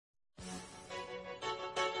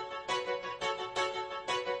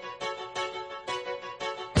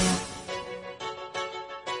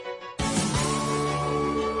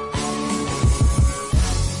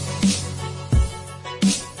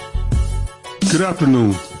Good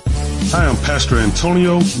afternoon. I am Pastor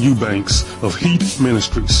Antonio Eubanks of Heat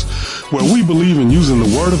Ministries, where we believe in using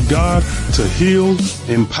the Word of God to heal,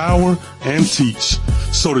 empower, and teach,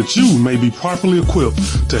 so that you may be properly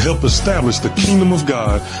equipped to help establish the kingdom of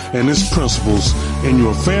God and its principles in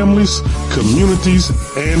your families, communities,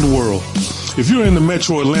 and world. If you're in the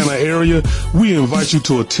metro Atlanta area, we invite you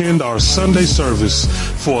to attend our Sunday service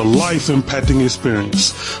for a life-impacting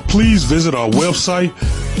experience. Please visit our website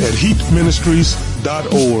at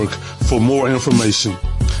heatministries.org for more information.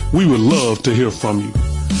 We would love to hear from you.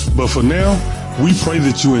 But for now, we pray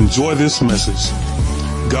that you enjoy this message.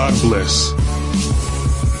 God bless.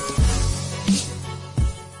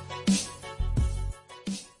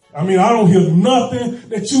 I mean, I don't hear nothing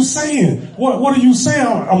that you saying. What are you saying?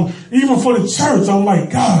 I'm even for the church. I'm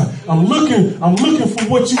like, God, I'm looking for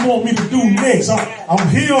what you want me to do next. I'm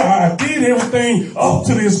here. I did everything up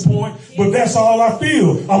to this point, but that's all I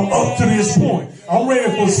feel. I'm up to this point. I'm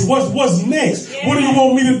ready for what's next. What do you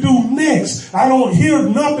want me to do next? I don't hear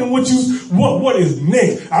nothing. What is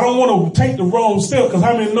next? I don't want to take the wrong step, because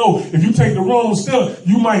how many know if you take the wrong step,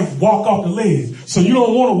 you might walk off the ledge. So you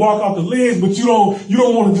don't want to walk off the ledge, but you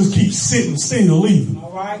don't want to just keep sitting still leaving.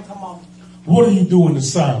 All right, come on. What do you do in the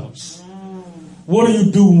silence? What do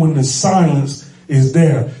you do when the silence is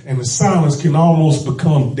there and the silence can almost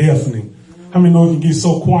become deafening? How many know it can get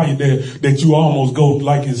so quiet that you almost go,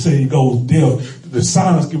 like you say, it goes deaf? The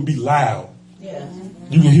silence can be loud. Yeah.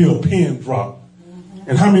 You can hear a pin drop.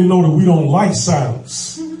 And how many know that we don't like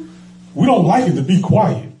silence? We don't like it to be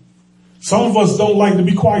quiet. Some of us don't like to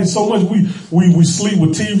be quiet so much. We sleep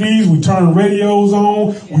with TVs. We turn radios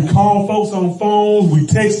on. We call folks on phones. We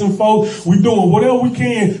texting folks. We doing whatever we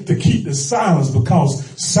can to keep the silence, because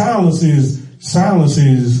silence is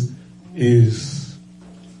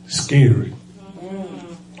scary.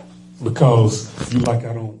 Because you like,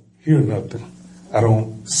 I don't hear nothing. I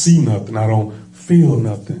don't see nothing. I don't feel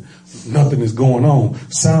nothing. Nothing is going on.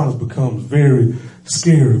 Silence becomes very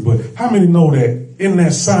scary. But how many know that in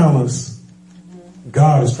that silence,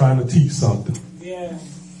 God is trying to teach something? Yeah.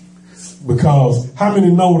 Because how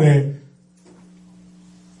many know that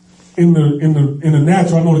in the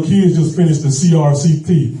natural, I know the kids just finished the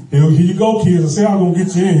CRCT. Here you go, kids. I say I'm gonna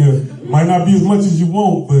get you in here. Might not be as much as you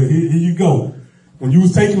want, but here you go. When you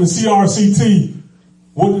was taking the CRCT,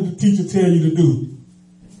 what did the teacher tell you to do?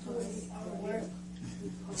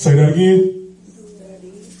 Say that again.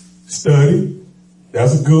 Study.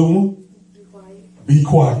 That's a good one. Be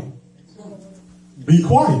quiet. Be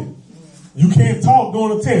quiet. You can't talk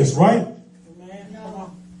during a test, right?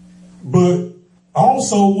 But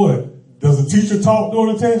also what? Does the teacher talk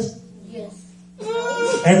during a test? Yes.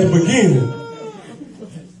 At the beginning.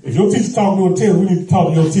 If your teacher talk during a test, we need to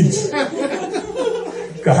talk to your teacher.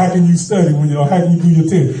 Because how can you study how can you do your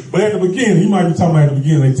test? But at the beginning, he might be talking about at the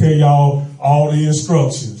beginning, they tell y'all all the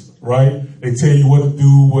instructions, right? They tell you what to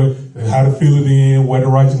do, how to fill it in, where to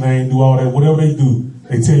write your name, do all that, whatever they do,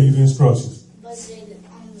 they tell you the instructions. But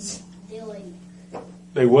they like...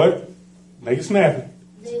 They what? Make it snappy.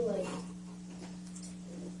 They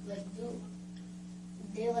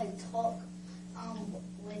talk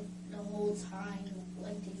like the whole time,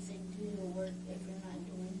 like they say, do your work if you're not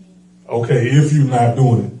doing it. Okay, if you're not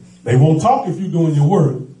doing it. They won't talk if you're doing your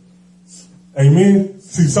work. Amen.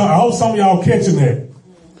 See, I hope some of y'all catching that,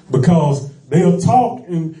 because they'll talk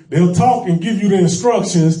and give you the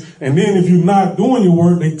instructions, and then if you're not doing your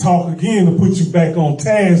work, they talk again to put you back on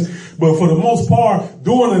task. But for the most part,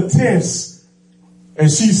 during a test,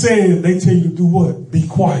 as she said, they tell you to do what? Be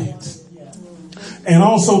quiet. And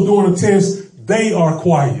also during a test, they are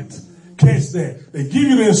quiet. Catch that. They give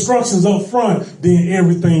you the instructions up front, then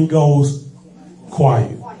everything goes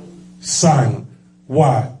quiet, silent.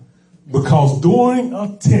 Why? Because during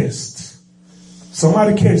a test,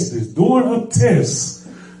 somebody catch this, during a test,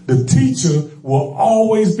 the teacher will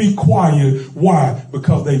always be quiet. Why?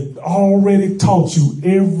 Because they already taught you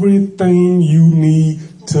everything you need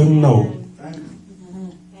to know.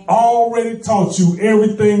 Already taught you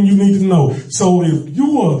everything you need to know. So if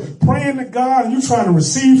you are praying to God and you're trying to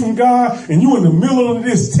receive from God, and you're in the middle of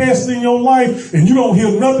this test in your life and you don't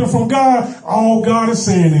hear nothing from God, all God is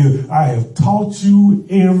saying is, I have taught you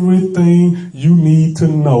everything you need to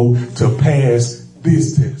know to pass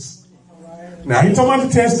this test. Now, I ain't talking about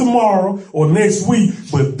the test tomorrow or next week,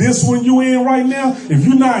 but this one you in right now, if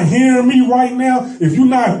you're not hearing me right now, if you're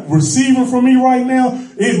not receiving from me right now,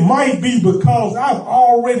 it might be because I've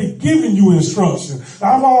already given you instruction.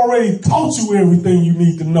 I've already taught you everything you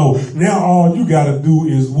need to know. Now all you got to do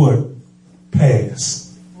is what?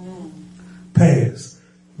 Pass. Pass.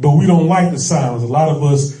 But we don't like the silence. A lot of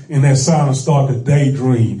us in that silence start to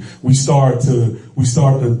daydream. We start to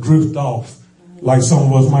drift off, like some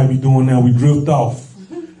of us might be doing now. We drift off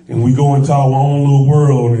and we go into our own little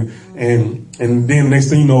world, and then next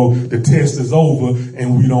thing you know, the test is over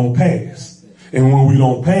and we don't pass. And when we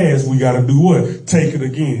don't pass, we got to do what? Take it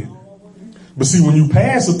again. But see, when you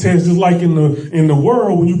pass a test, just like in the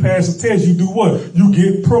world, when you pass a test, you do what? You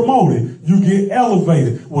get promoted. You get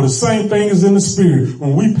elevated. Well, the same thing is in the spirit.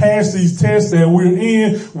 When we pass these tests that we're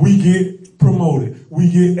in, we get promoted.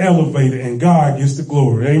 We get elevated, and God gets the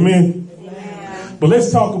glory. Amen. But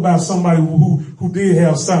let's talk about somebody who did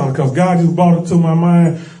have silence, because God just brought it to my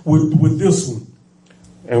mind with this one.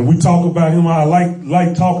 And we talk about him. I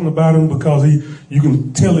like talking about him because you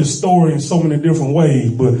can tell his story in so many different ways.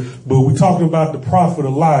 But we're talking about the prophet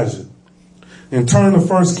Elijah. And turn to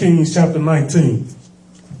 1 Kings chapter 19.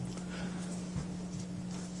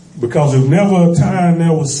 Because if never a time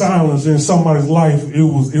there was silence in somebody's life, it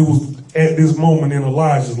was at this moment in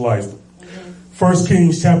Elijah's life. 1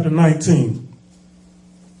 Kings chapter 19.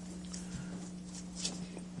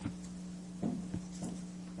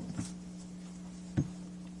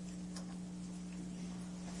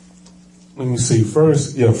 Let me see.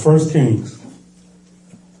 First Kings.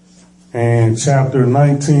 And chapter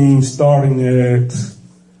 19 starting at,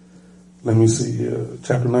 let me see here.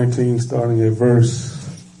 Chapter 19 starting at verse,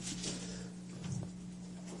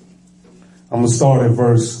 I'm going to start at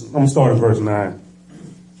verse 9.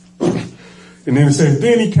 And then it says,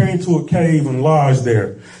 then he came to a cave and lodged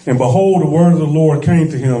there. And behold, the word of the Lord came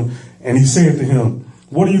to him. And he said to him,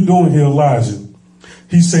 what are you doing here, Elijah?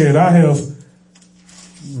 He said, I have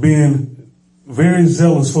been very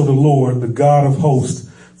zealous for the Lord, the God of hosts,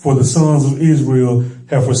 for the sons of Israel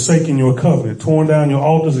have forsaken your covenant, torn down your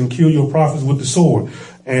altars and killed your prophets with the sword.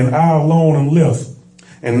 And I alone am left,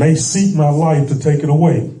 and they seek my life to take it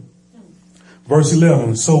away. Verse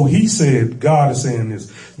 11. So he said, God is saying this,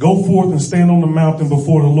 go forth and stand on the mountain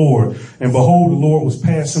before the Lord. And behold, the Lord was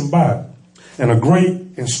passing by, and a great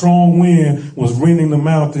and strong wind was rending the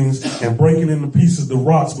mountains and breaking into pieces the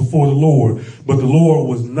rocks before the Lord. But the Lord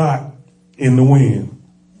was not in the wind.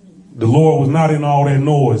 The Lord was not in all that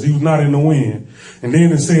noise. He was not in the wind. And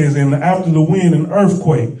then it says, and after the wind, an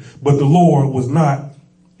earthquake, but the Lord was not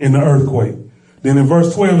in the earthquake. Then in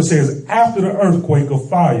verse 12, it says, after the earthquake, a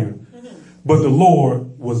fire, but the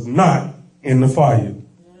Lord was not in the fire.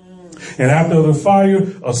 And after the fire,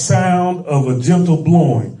 a sound of a gentle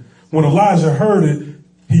blowing. When Elijah heard it,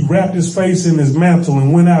 he wrapped his face in his mantle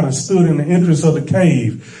and went out and stood in the entrance of the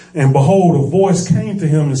cave. And behold, a voice came to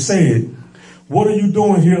him and said, what are you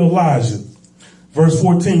doing here, Elijah? Verse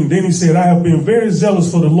 14, then he said, I have been very zealous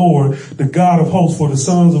for the Lord, the God of hosts, for the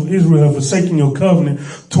sons of Israel have forsaken your covenant,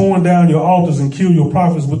 torn down your altars and killed your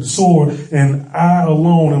prophets with the sword, and I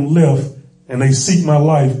alone am left, and they seek my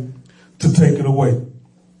life to take it away.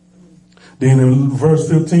 Then in verse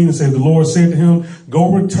 15, it says, the Lord said to him,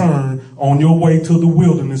 go return on your way to the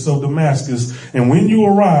wilderness of Damascus, and when you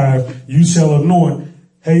arrive, you shall anoint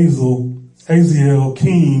Hazael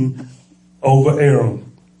king over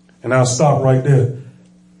Aram. And I'll stop right there.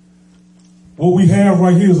 What we have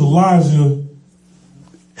right here is Elijah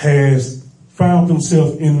has found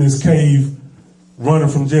himself in this cave running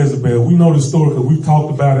from Jezebel. We know the story because we've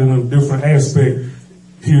talked about it in a different aspect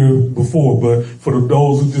here before. But for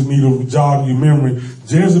those who just need to jog your memory,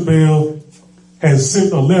 Jezebel has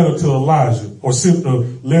sent a letter to Elijah, or sent a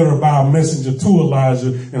letter by a messenger to Elijah.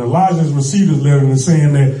 And Elijah has received his letter and is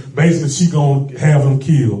saying that basically she's going to have him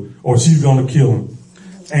killed, or she's going to kill him.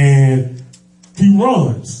 And he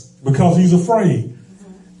runs because he's afraid.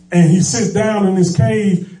 And he sits down in his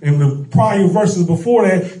cave. In the prior verses before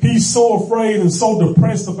that, he's so afraid and so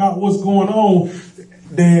depressed about what's going on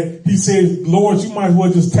that he says, Lord, you might as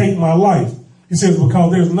well just take my life. He says,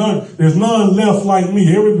 because there's none left like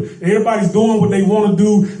me. Everybody's doing what they want to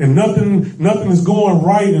do, and nothing is going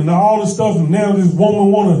right, and all this stuff. And now this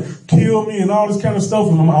woman want to kill me and all this kind of stuff.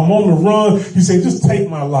 And I'm on the run. He said, just take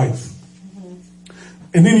my life.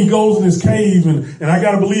 And then he goes in his cave, and I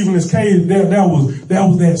got to believe in his cave that was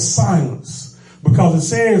that silence, because it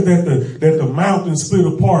says that the mountain split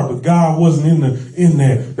apart, but God wasn't in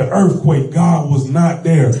that. The earthquake, God was not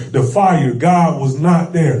there. The fire, God was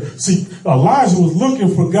not there. See, Elijah was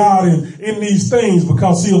looking for God in these things,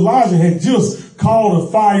 because see, Elijah had just called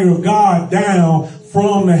the fire of God down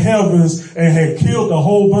from the heavens and had killed a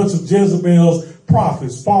whole bunch of Jezebel's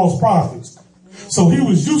prophets, false prophets. So he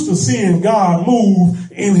was used to seeing God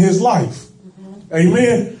move in his life.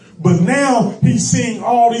 Amen. But now he's seeing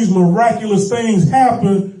all these miraculous things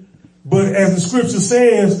happen. But as the scripture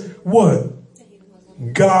says, what?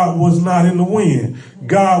 God was not in the wind.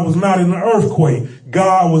 God was not in the earthquake.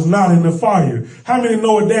 God was not in the fire. How many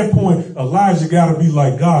know at that point, Elijah got to be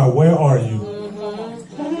like, God, where are you?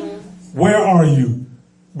 Where are you?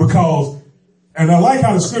 Because, and I like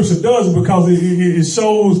how the scripture does it because it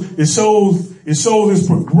shows this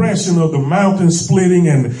progression of the mountain splitting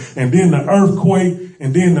and then the earthquake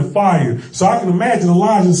and then the fire. So I can imagine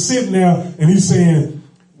Elijah sitting there and he's saying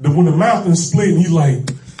that when the mountain split and he's like,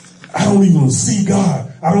 I don't even see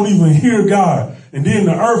God. I don't even hear God. And then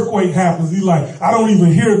the earthquake happens. He's like, I don't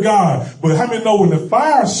even hear God. But how many know when the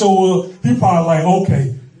fire show up, he probably like,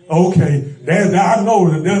 okay. I know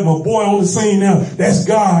that my boy on the scene now. That's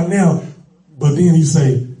God now. But then he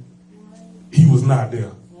say, he was not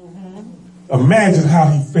there. Imagine how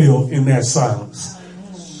he felt in that silence.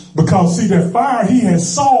 Because see, that fire he had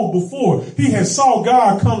saw before. He had saw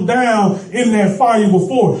God come down in that fire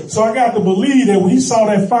before. So I got to believe that when he saw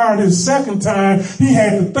that fire this second time, he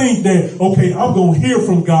had to think that, okay, I'm going to hear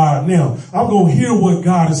from God now. I'm going to hear what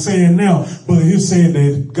God is saying now. But he said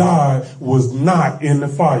that God was not in the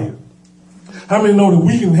fire. How many know that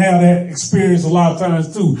we can have that experience a lot of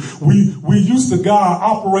times too? We used to God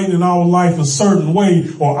operating in our life a certain way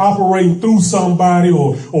or operating through somebody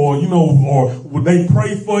or they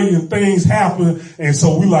pray for you and things happen. And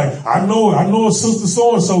so we like, I know a sister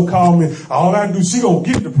so-and-so called me. All I do, she gonna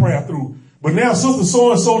get the prayer through. But now sister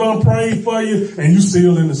so-and-so done prayed for you and you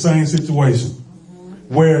still in the same situation.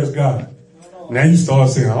 Where is God? Now you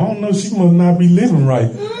start saying, I don't know, she must not be living right.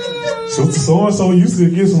 So-and-so used to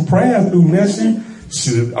get some prayer through. Now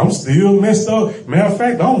I'm still messed up. Matter of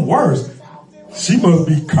fact, I'm worse. She must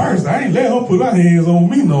be cursed. I ain't let her put her hands on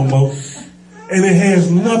me no more. And it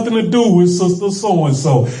has nothing to do with sister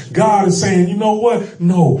so-and-so. God is saying, you know what?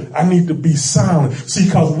 No, I need to be silent. See,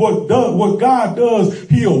 because what God does,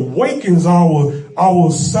 he awakens our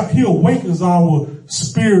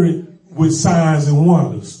spirit with signs and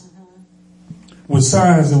wonders. With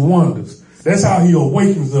signs and wonders. That's how he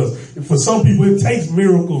awakens us. And for some people, it takes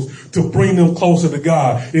miracles to bring them closer to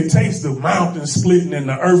God. It takes the mountain splitting and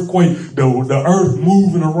the earthquake, the earth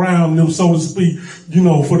moving around them, so to speak,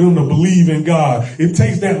 for them to believe in God. It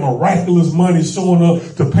takes that miraculous money showing up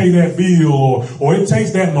to pay that bill, or it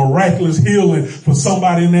takes that miraculous healing for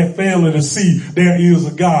somebody in that family to see there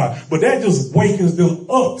is a God. But that just wakens them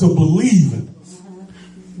up to believing.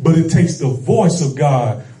 But it takes the voice of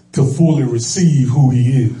God to fully receive who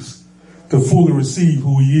he is. To fully receive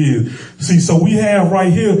who he is. See, so we have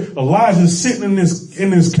right here Elijah sitting in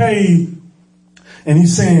this cave, and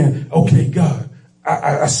he's saying, okay, God,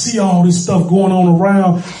 I see all this stuff going on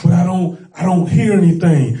around, but I don't hear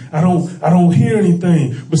anything. I don't hear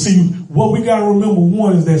anything. But see, what we got to remember,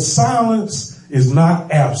 one, is that silence is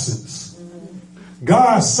not absence.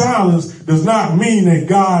 God's silence does not mean that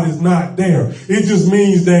God is not there. It just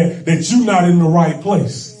means that you're not in the right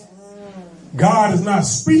place. God is not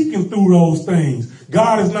speaking through those things.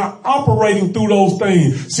 God is not operating through those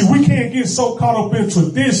things. See, we can't get so caught up in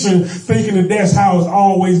tradition thinking that that's how it's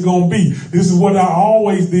always going to be. This is what I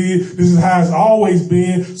always did. This is how it's always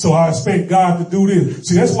been. So I expect God to do this.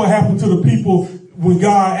 See, that's what happened to the people when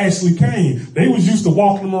God actually came. They was used to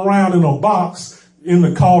walking them around in a box in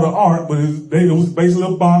the call to art, but it was basically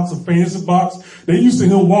a box, a fancy box. They used to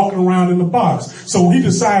him walking around in the box. So when he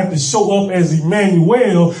decided to show up as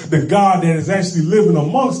Emmanuel, the God that is actually living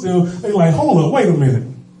amongst them, they like, hold up, wait a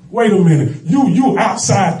minute. You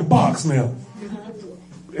outside the box now.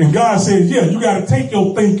 And God said, yeah, you got to take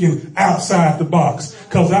your thinking outside the box.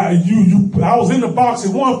 Cause I was in the box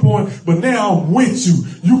at one point, but now I'm with you.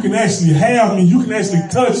 You can actually have me. You can actually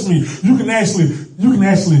touch me. You can actually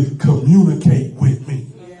communicate with me.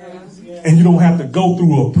 And you don't have to go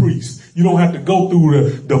through a priest. You don't have to go through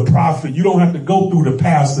the prophet. You don't have to go through the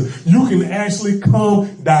pastor. You can actually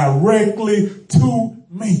come directly to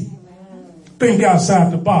me. Think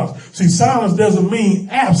outside the box. See, silence doesn't mean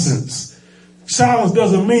absence. Silence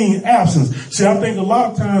doesn't mean absence. See, I think a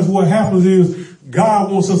lot of times what happens is God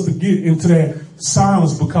wants us to get into that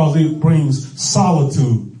silence because it brings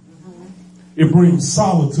solitude. It brings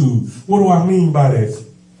solitude. What do I mean by that?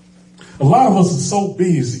 A lot of us are so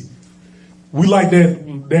busy. We like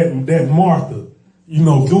that Martha,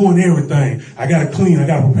 doing everything. I got to clean. I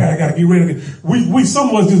got to prepare. I got to get ready. Some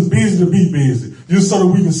of us just busy to be busy, just so that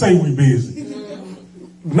we can say we busy.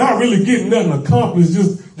 Not really getting nothing accomplished,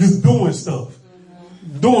 just doing stuff.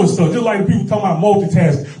 Just like the people talking about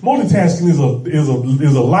multitasking. Multitasking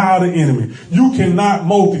is a lie of the enemy. You cannot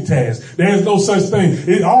multitask. There's no such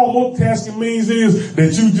thing. All multitasking means is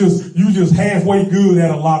that you just halfway good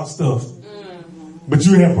at a lot of stuff, but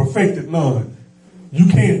you have perfected none. You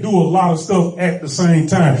can't do a lot of stuff at the same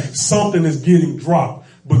time. Something is getting dropped.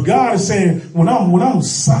 But God is saying, when I'm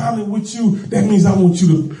silent with you, that means I want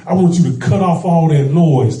you to cut off all that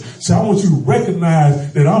noise. So I want you to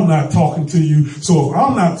recognize that I'm not talking to you. So if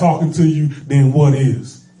I'm not talking to you, then what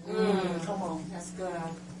is? Come on, that's good.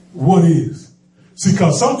 What is? See,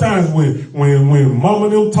 because sometimes when mama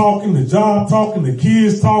and them talking, the job talking, the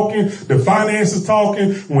kids talking, the finances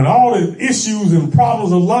talking, when all the issues and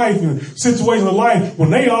problems of life and situations of life,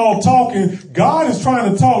 when they all talking, God is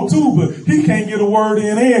trying to talk too, but he can't get a word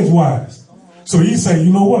in edgewise. So he say,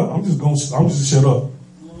 you know what? I'm just shut up.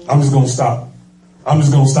 I'm just gonna stop. I'm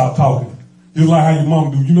just gonna stop talking. Just like how your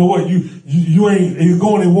mom do. You know what? You're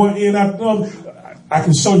going in one end after the other. I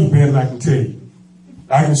can show you better than I can tell you.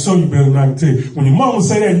 I can show you better than I can tell you. When your mama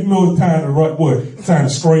say that, you know it's time to time to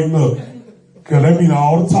straighten up. Cause that means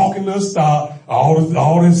all the talking done stop, all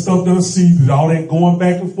that stuff done cease, all that going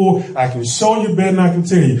back and forth. I can show you better than I can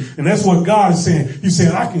tell you. And that's what God is saying. He's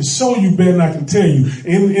saying, I can show you better than I can tell you.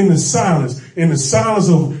 In the silence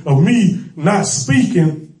of me not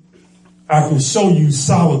speaking, I can show you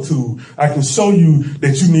solitude. I can show you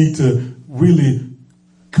that you need to really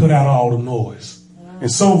cut out all the noise. And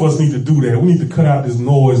some of us need to do that. We need to cut out this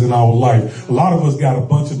noise in our life. A lot of us got a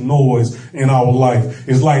bunch of noise in our life.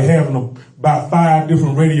 It's like having about 5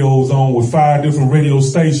 different radios on with 5 different radio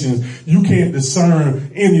stations. You can't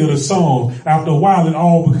discern any of the songs. After a while, it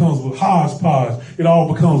all becomes a hodgepodge. It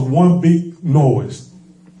all becomes one big noise.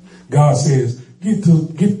 God says, get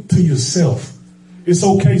to yourself. It's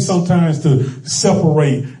okay sometimes to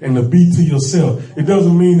separate and to be to yourself. It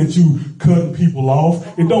doesn't mean that you cutting people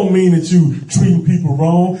off. It don't mean that you treating people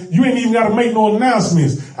wrong. You ain't even got to make no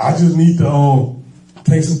announcements. I just need to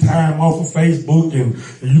take some time off of Facebook and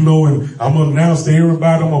I'm going to announce to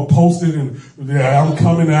everybody. I'm going to post it and I'm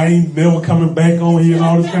coming. I ain't never coming back on here and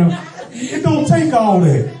all this kind of. It don't take all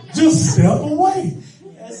that. Just step away.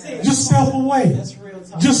 Just step away.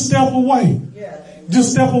 Just step away.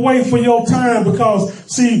 Just step away for your time because,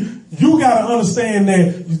 see, you got to understand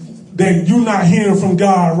that you're not hearing from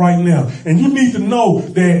God right now. And you need to know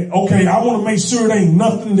that, okay, I want to make sure it ain't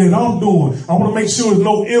nothing that I'm doing. I want to make sure there's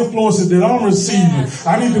no influences that I'm receiving.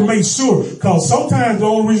 I need to make sure because sometimes the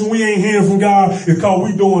only reason we ain't hearing from God is because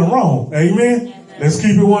we doing wrong. Amen? Let's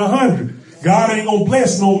keep it 100. God ain't going to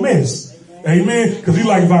bless no mess. Amen. Because he's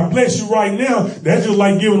like, if I bless you right now, that's just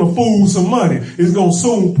like giving a fool some money. It's going to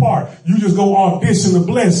soon part. You just go audition the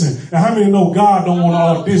blessing. And how many know God don't want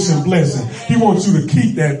to audition blessing? He wants you to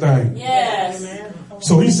keep that thing. Yes.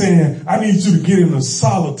 So he's saying, I need you to get into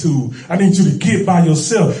solitude. I need you to get by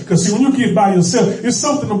yourself. Because see, when you get by yourself, it's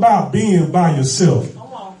something about being by yourself.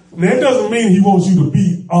 Now, that doesn't mean he wants you to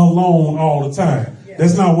be alone all the time.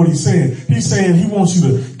 That's not what he's saying. He's saying he wants you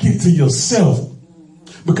to get to yourself.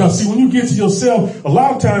 Because see, when you get to yourself, a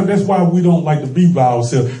lot of times that's why we don't like to be by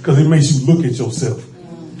ourselves, because it makes you look at yourself.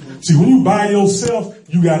 See, when you by yourself,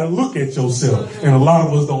 you got to look at yourself. And a lot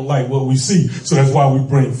of us don't like what we see. So that's why we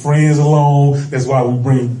bring friends along. That's why we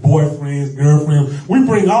bring boyfriends, girlfriends. We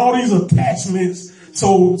bring all these attachments.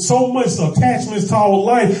 So much attachments to our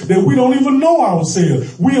life that we don't even know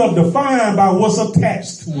ourselves. We are defined by what's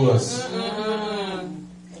attached to us.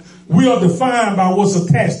 We are defined by what's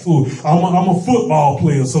attached to it. I'm a football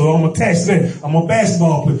player, so I'm attached to that. I'm a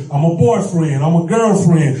basketball player. I'm a boyfriend. I'm a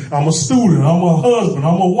girlfriend. I'm a student. I'm a husband.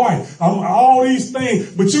 I'm a wife. I'm all these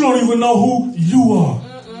things, but you don't even know who you are.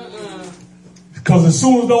 Because as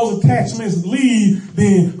soon as those attachments leave,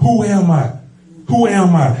 then who am I? Who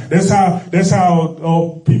am I? That's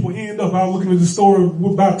how people end up. I was looking at the story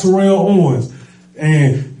about Terrell Owens,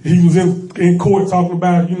 and he was in court talking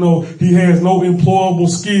about, he has no employable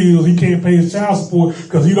skills. He can't pay his child support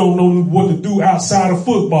because he don't know what to do outside of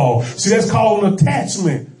football. See, that's called an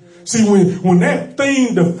attachment. See, when that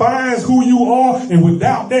thing defines who you are, and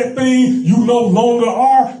without that thing you no longer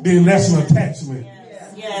are, then that's an attachment.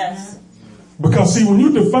 Yes. Because see, when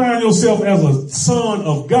you define yourself as a son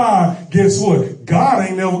of God, guess what? God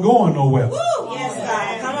ain't never going nowhere. Woo! Yes,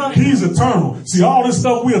 God. Come on. He's eternal. See, all this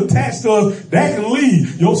stuff we attach to us, that can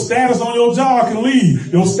leave. Your status on your job can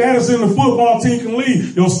leave. Your status in the football team can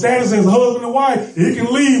leave. Your status as a husband and wife, it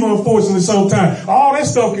can leave, unfortunately, sometimes. All that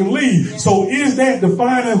stuff can leave. So is that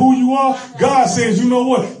defining who you are? God says, you know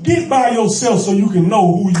what? Get by yourself so you can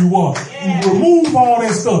know who you are. You remove all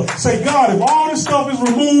that stuff. Say, God, if all this stuff is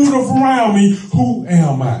removed around me, who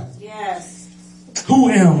am I? Yes. Who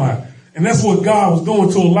am I? And that's what God was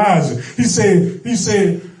doing to Elijah. He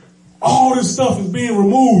said, all this stuff is being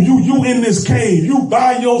removed. You in this cave. You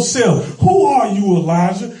by yourself. Who are you,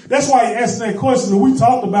 Elijah? That's why he asked that question that we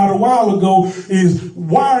talked about a while ago is,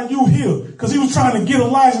 why are you here? Because he was trying to get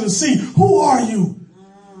Elijah to see, who are you?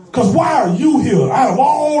 Because why are you here? Out of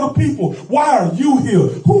all the people, why are you here?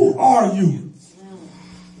 Who are you?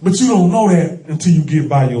 But you don't know that until you get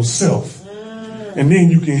by yourself. And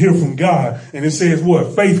then you can hear from God. And it says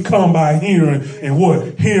what? Faith come by hearing, and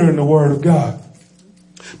what? Hearing the word of God.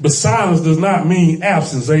 But silence does not mean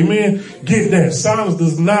absence. Amen? Get that. Silence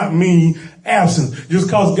does not mean absence. Just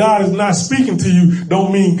because God is not speaking to you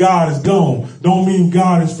don't mean God is gone. Don't mean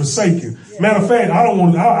God is forsaken. Matter of fact, I don't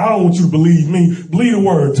want you to believe me. Believe the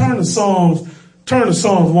word. Turn to Psalms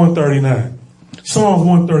 139. Psalms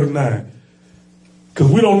 139. Because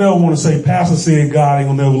we don't never want to say, Pastor said God ain't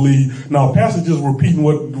gonna never leave. No, Pastor just repeating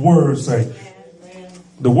what the words say.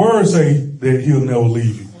 The words say that he'll never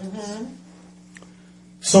leave you.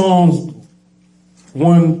 Psalms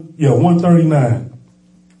 139.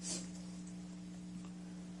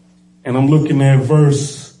 And I'm looking at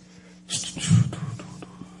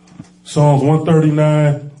Psalms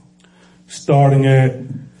 139, starting at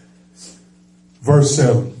verse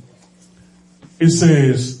 7. It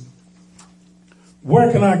says,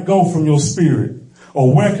 where can I go from your spirit?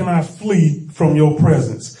 Or where can I flee from your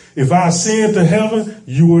presence? If I ascend to heaven,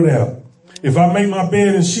 you are there. If I make my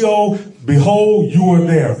bed in Sheol, behold, you are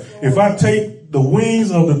there. If I take the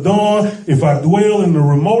wings of the dawn, if I dwell in the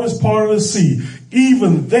remotest part of the sea,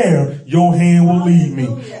 even there your hand will lead me,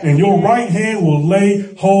 and your right hand will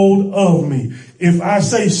lay hold of me. If I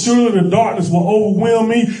say, surely the darkness will overwhelm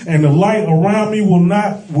me, and the light around me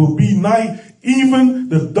will be night, even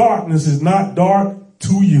the darkness is not dark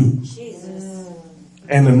to you. Jesus.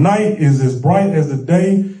 And the night is as bright as the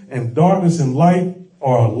day, and darkness and light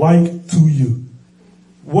are alike to you.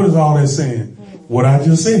 What is all that saying? What I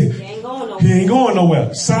just said. He ain't going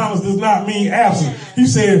nowhere. Silence does not mean absence. He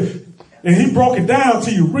said, and he broke it down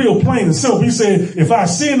to you real plain and simple. He said, if I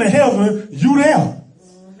ascend to heaven, you there.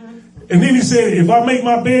 And then he said, if I make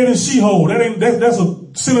my bed in Sheol, that's a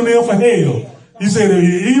synonym for hell. He said,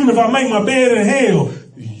 even if I make my bed in hell,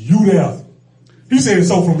 you there. He said,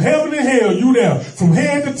 so from heaven to hell, you there. From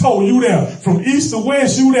head to toe, you there. From east to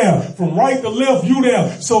west, you there. From right to left, you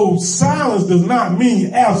there. So silence does not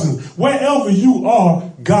mean absence. Wherever you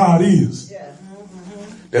are, God is.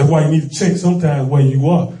 That's why you need to check sometimes where you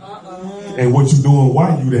are and what you're doing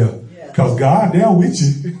while you there. Because God there with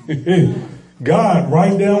you. God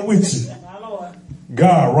right there with you.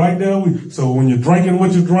 God right there with you. So when you're drinking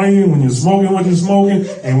what you're drinking, when you're smoking what you're smoking,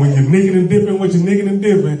 and when you're nicking and dipping what you're nicking and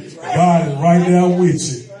dipping, God is right there with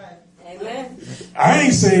you. Amen. I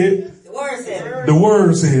ain't said it. The word said it. The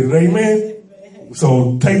word said it. Amen.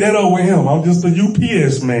 So take that up with him. I'm just a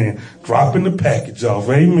UPS man dropping the package off.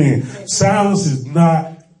 Amen. Silence is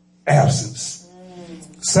not absence.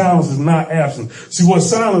 Silence is not absence. See what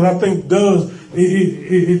silence I think does,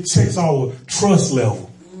 it checks our trust level.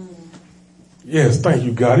 Yes, thank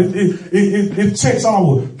you, God. It checks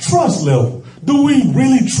our trust level. Do we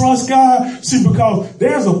really trust God? See, because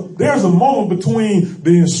there's a moment between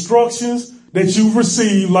the instructions that you've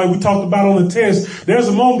received, like we talked about on the test. There's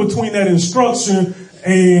a moment between that instruction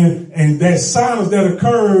and that silence that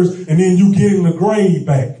occurs, and then you getting the grade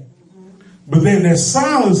back. But then that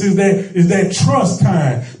silence is that trust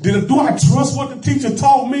time. Do I trust what the teacher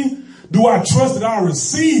taught me? Do I trust that I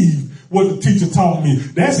received what the teacher taught me?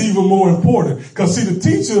 That's even more important. Because see, the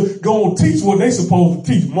teacher gonna teach what they supposed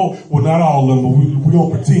to teach. Well, not all of them, but we're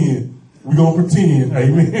gonna pretend. We're gonna pretend.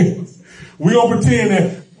 Amen. We're gonna pretend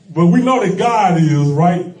that, but we know that God is,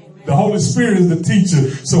 right? The Holy Spirit is the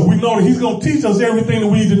teacher. So we know that he's going to teach us everything that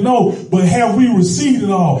we need to know. But have we received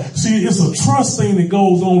it all? See, it's a trust thing that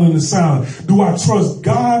goes on in the silence. Do I trust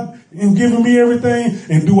God in giving me everything?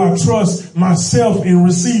 And do I trust myself in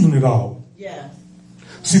receiving it all? Yeah.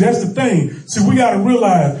 See, that's the thing. See, we got to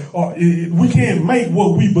realize we can't make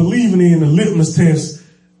what we believe in the litmus test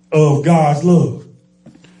of God's love.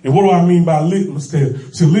 And what do I mean by litmus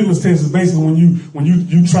test? So litmus test is basically when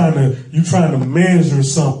you trying to measure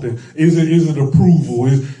something. Is it approval?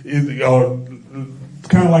 Is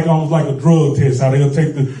kind of like almost like a drug test? How they'll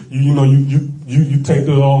take you take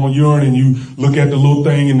the urine and you look at the little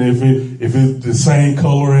thing, and if it's the same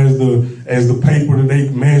color as the paper that they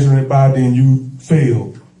measure it by, then you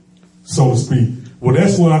fail, so to speak. Well,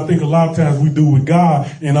 that's what I think a lot of times we do with God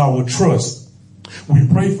in our trust. We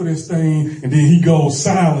pray for this thing, and then he goes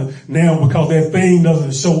silent now because that thing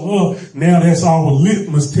doesn't show up. Now that's our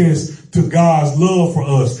litmus test to God's love for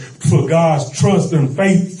us, for God's trust and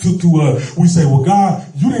faith to us. We say, well, God,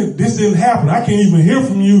 this didn't happen. I can't even hear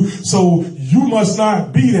from you. So You must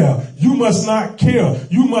not be there. You must not care.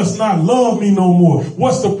 You must not love me no more.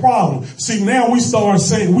 What's the problem? See, now we start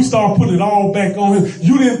putting it all back on him.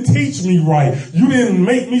 You didn't teach me right. You didn't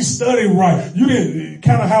make me study right. You didn't,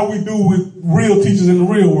 kind of how we do with real teachers in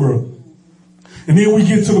the real world. And then we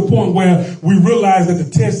get to the point where we realize that the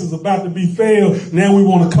test is about to be failed. Now we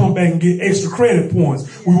want to come back and get extra credit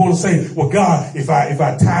points. We want to say, well, God, if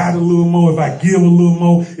I tithe a little more, if I give a little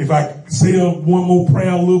more, if I say one more prayer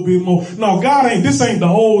a little bit more. No, this ain't the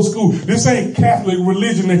old school. This ain't Catholic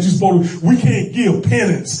religion that you're supposed to. We can't give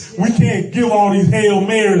penance. We can't give all these Hail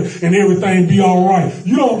Marys and everything be all right.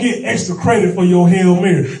 You don't get extra credit for your Hail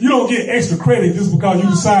Mary. You don't get extra credit just because you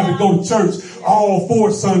decide to go to church all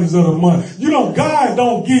 4 Sundays of the month. God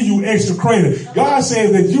don't give you extra credit. God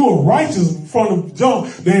says that you are righteous from the jump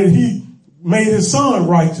that he made his son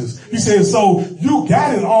righteous. He says, so you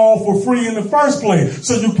got it all for free in the first place.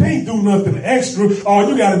 So you can't do nothing extra. All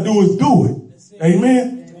you got to do is do it.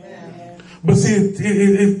 Amen. Amen. But see,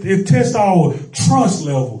 it tests our trust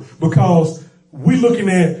level because we looking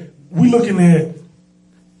at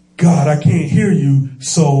God, I can't hear you.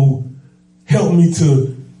 So help me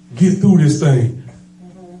to get through this thing.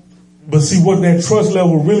 But see, what that trust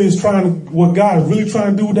level really is what God is really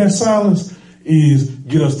trying to do with that silence is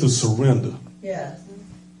get us to surrender. Yeah.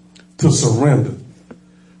 To surrender.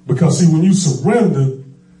 Because see, when you surrender,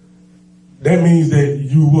 that means that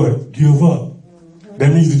you what? Give up. Mm-hmm.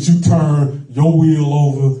 That means that you turn your will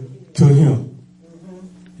over to him.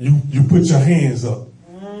 Mm-hmm. You put your hands up.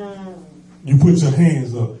 Mm. You put your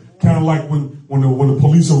hands up. Kind of like when the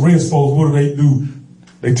police arrest folks, what do?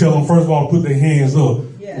 They tell them, first of all, to put their hands up.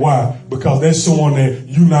 Yeah. Why? Because that's showing that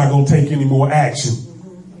you're not going to take any more action.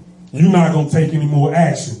 You're not going to take any more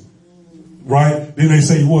action. Right? Then they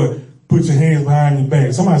say what? Put your hands behind your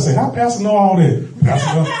back. Somebody say, how Pastor know all that?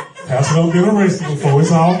 Pastor don't get arrested before.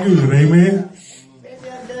 It's all good. Amen?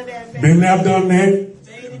 Been there, done that.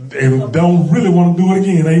 And don't really want to do it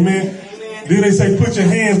again. Amen? Then they say, put your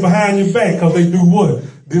hands behind your back because they do what?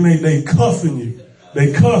 Then they cuffing you.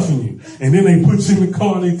 They cuffing you. And then they put you in the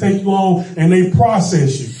car and they take you on and they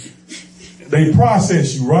process you. They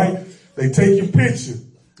process you, right? They take your picture.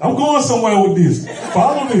 I'm going somewhere with this.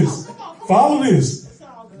 Follow this. Follow this.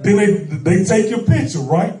 Then they take your picture,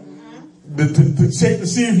 right? To check to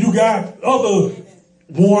see if you got other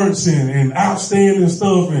warrants and outstanding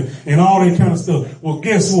stuff and all that kind of stuff. Well,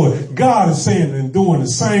 guess what? God is saying and doing the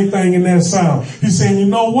same thing in that sound. He's saying, you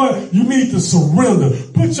know what? You need to surrender.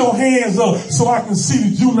 Put your hands up so I can see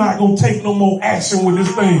that you're not going to take no more action with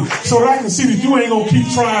this thing. So that I can see that you ain't going to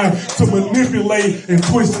keep trying to manipulate and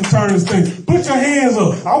twist and turn this thing. Put your hands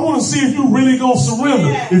up. I want to see if you really going to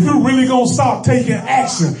surrender. If you really going to stop taking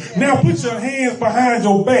action. Now put your hands behind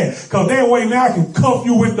your back. Because that way now I can cuff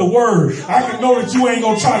you with the word. I can know that you ain't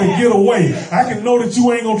going to try to get away. I can know that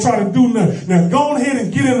you ain't going to try to do nothing. Now go ahead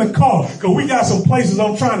and get in the car. Because we got some places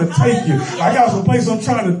I'm trying to take you. I got some places I'm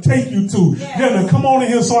trying to take you to. Yeah, now come on in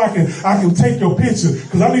here so I can take your picture.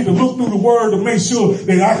 Because I need to look through the word to make sure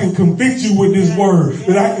that I can convict you with this word.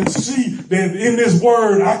 That I can see that in this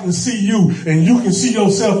word I can see you and you can see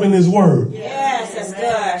yourself in this word. Yes, that's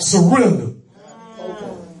good. Surrender.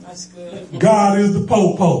 That's good. God is the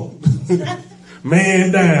po-po.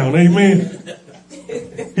 Man down. Amen.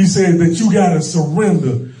 He said that you got to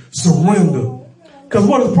surrender. Surrender. Because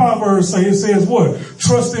what does Proverbs say? It says what?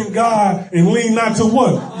 Trust in God and lean not to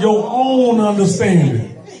what? Your own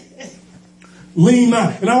understanding. Lean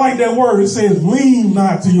not. And I like that word. It says lean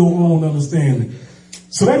not to your own understanding.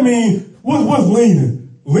 So that means, what's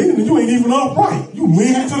leaning? Leaning, you ain't even upright. You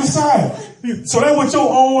leaning to the side. So that's what your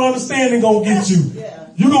own understanding gonna get you.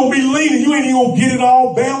 You're going to be leaning. You ain't even going to get it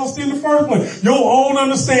all balanced in the first place. Your own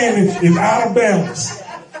understanding is out of balance.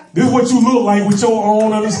 This is what you look like with your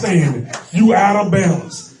own understanding. You out of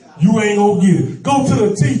balance. You ain't going to get it. Go to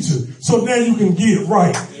the teacher so now you can get it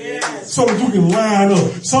right. Yes. So that you can line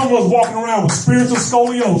up. Some of us walking around with spiritual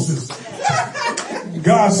scoliosis.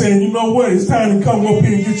 God saying, you know what? It's time to come up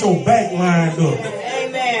here and get your back lined up.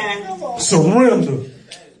 Amen. Surrender.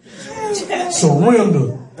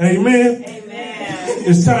 Surrender. Amen.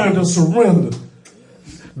 It's time to surrender.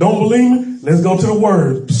 Don't believe me? Let's go to the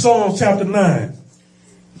word. Psalms chapter 9.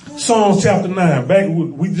 Psalms chapter 9. Back,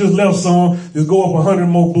 we just left Psalm. Just go up 100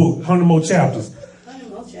 more books, 100 more chapters. 100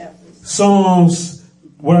 more chapters. Psalms,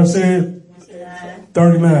 what I said?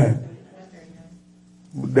 39.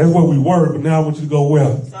 That's where we were, but now I want you to go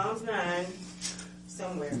where? Psalms 9.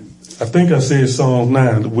 Somewhere. I think I said Psalms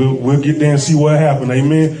 9. We'll get there and see what happened.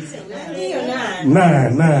 Amen.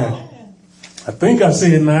 9. 9. I think I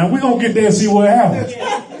said 9. We're going to get there and see what happens.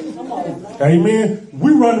 Amen.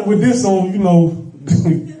 We running with this on,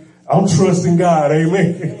 I'm trusting God.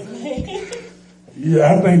 Amen.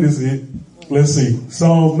 Yeah, I think this is it. Let's see.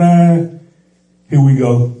 Psalm 9. Here we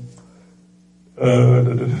go.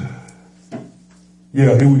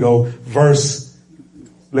 Here we go.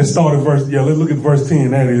 Let's start at let's look at verse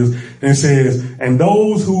 10. That is. And it says, and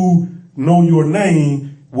those who know your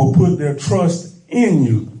name will put their trust in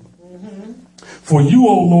you. Mm-hmm. For you,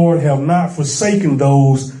 O Lord, have not forsaken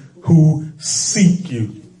those who seek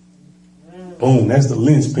you. Boom, that's the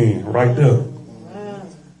linchpin right there.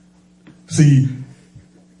 See,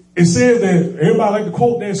 it says that everybody like to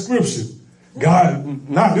quote that scripture. God,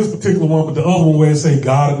 not this particular one, but the other one where it say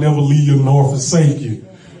God will never leave you nor forsake you.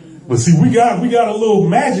 But see, we got a little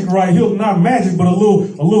magic right here, not magic, but a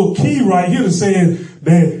little key right here that says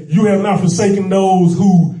that you have not forsaken those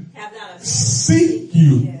who seek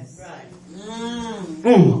you. Yes.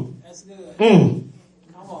 Right. That's good.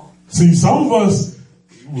 Come on. See, some of us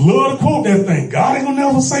love to quote that thing. God ain't gonna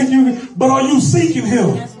never forsake you, but are you seeking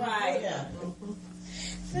him? That's right. Yeah.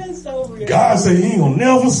 That's so real. God said he ain't gonna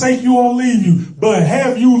never forsake you or leave you, but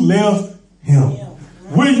have you left him? Yeah.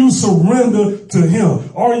 Will you surrender to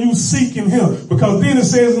him? Are you seeking him? Because then it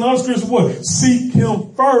says in other scriptures what? Seek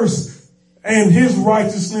him first and his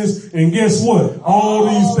righteousness, and guess what? All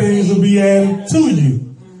these things will be added to you.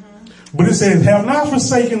 Mm-hmm. But it says, have not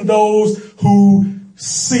forsaken those who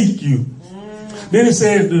seek you. Then it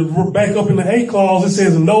says, back up in the 8th clause, it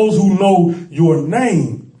says, and those who know your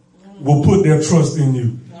name will put their trust in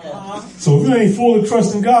you. Uh-huh. So if you ain't fully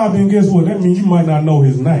trusting God, then guess what? That means you might not know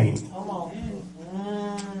his name.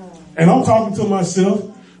 And I'm talking to myself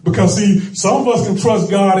because, see, some of us can trust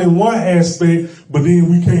God in one aspect, but then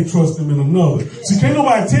we can't trust him in another. See, can't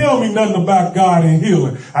nobody tell me nothing about God and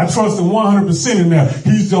healing. I trust him 100% in that.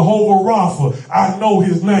 He's Jehovah Rapha. I know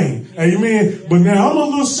his name. Amen. But now I'm a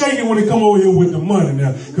little shaky when they come over here with the money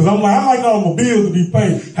now. Because I like all my bills to be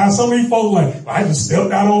paid. How some of these folks like, I just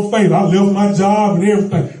stepped out on faith. I left my job and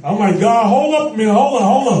everything. I'm like, God, hold up a minute. Hold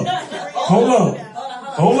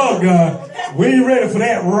up, God. We ain't ready for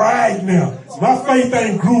that right now. My faith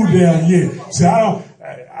ain't grew down yet. See,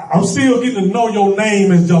 I'm still getting to know your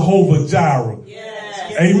name as Jehovah Jireh.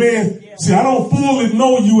 Yes. Amen. Yes. See, I don't fully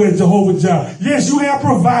know you as Jehovah Jireh. Yes, you have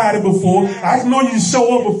provided before. I know you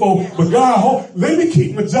show up before. But God, let me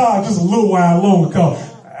keep my job just a little while longer because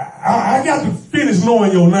I got to finish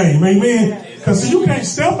knowing your name. Amen. Because you can't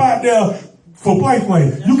step out there for play.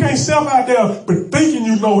 You can't step out there but thinking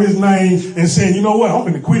you know his name and saying, you know what, I'm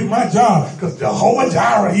going to quit my job because Jehovah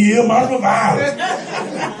Jireh, he is my provider.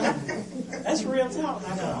 That's real talk.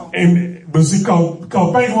 But see,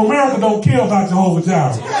 because Bank of America don't care about Jehovah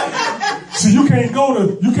Jireh. See, you can't go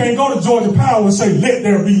to Georgia Power and say, let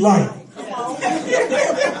there be light.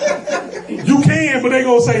 You can, but they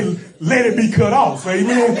gonna say, let it be cut off.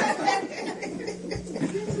 Amen.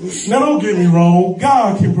 Now, don't get me wrong.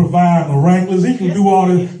 God can provide miraculous. He can do all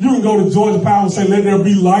this. You can go to Georgia Power and say, let there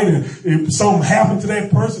be light. And if something happened to that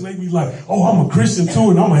person, they be like, oh, I'm a Christian too,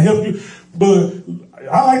 and I'm going to help you. But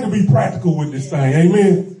I like to be practical with this thing.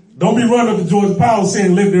 Amen. Don't be running up to Georgia Power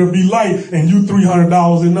saying, let there be light, and you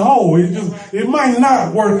 $300 in the hole. It might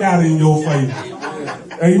not work out in your favor.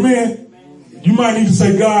 Amen. You might need to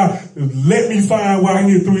say, God, let me find where I can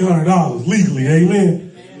get $300 legally. Amen.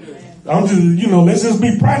 I'm just, let's just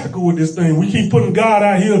be practical with this thing. We keep putting God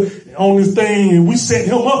out here on this thing and we set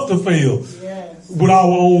him up to fail with our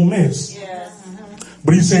own mess. Yes.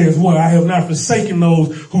 But he says, what? I have not forsaken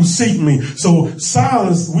those who seek me. So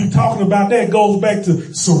silence, we talking about that, goes back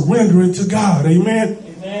to surrendering to God. Amen.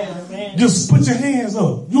 Amen. Just put your hands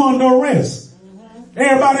up. You're under arrest.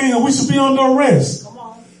 Everybody in here, we should be under arrest. Come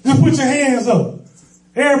on. Just put your hands up.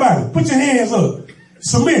 Everybody, put your hands up.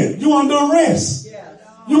 Submit. You're under arrest.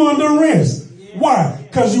 You under arrest. Why?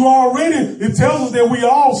 Because it tells us that we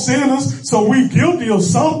all sinners, so we guilty of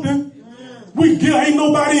something. Ain't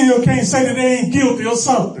nobody in here can't say that they ain't guilty of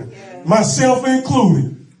something. Myself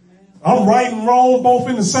included. I'm right and wrong both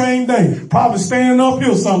in the same day. Probably standing up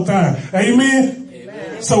here sometime.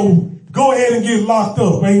 Amen? So go ahead and get locked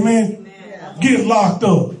up. Amen? Get locked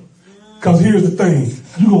up. Because here's the thing.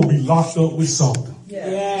 You're going to be locked up with something.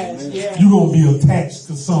 You're going to be attached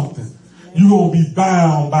to something. You're going to be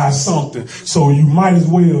bound by something. So you might as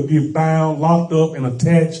well get bound, locked up, and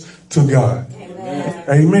attached to God. Amen.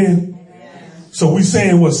 Amen. So we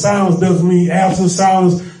saying what silence doesn't mean absence.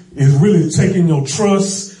 Silence is really taking your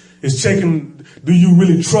trust. It's checking, do you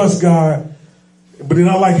really trust God? But then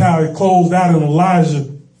I like how it closed out in Elijah.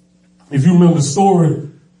 If you remember the story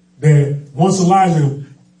that once Elijah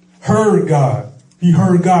heard God, he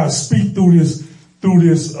heard God speak through this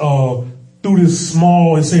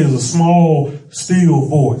small, it says a small, still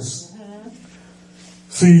voice.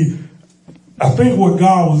 See, I think what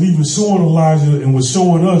God was even showing Elijah and was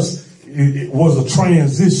showing us, it was a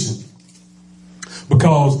transition.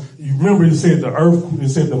 Because you remember it said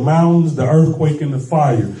the mountains, the earthquake, and the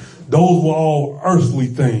fire. Those were all earthly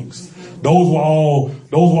things. Those were all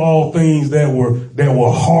things that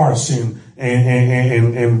were harsh and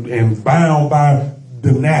bound by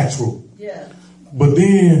the natural. Yeah. But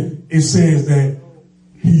then it says that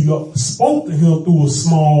he spoke to him through a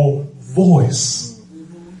small voice.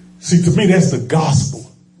 See, to me, that's the gospel.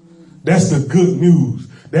 That's the good news.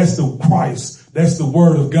 That's the Christ. That's the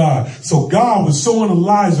word of God. So God was showing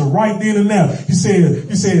Elijah right then and now. He says,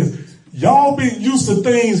 y'all been used to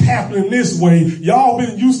things happening this way. Y'all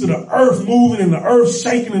been used to the earth moving and the earth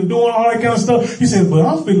shaking and doing all that kind of stuff. He said, but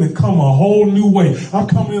I'm finna come a whole new way. I'm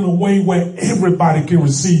coming in a way where everybody can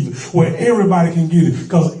receive it, where everybody can get it,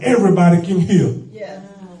 because everybody can hear. Yeah.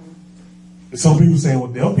 Some people saying,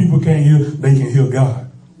 well, their people can't hear, they can hear God.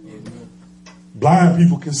 Blind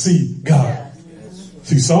people can see God.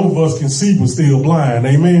 See, some of us can see but still blind.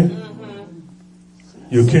 Amen.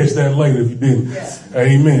 You'll catch that later if you didn't.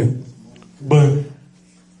 Amen. But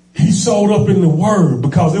he showed up in the word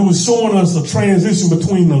because it was showing us a transition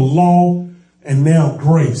between the law and now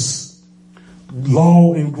grace.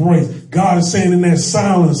 Law and grace. God is saying in that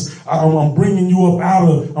silence, I'm bringing you up out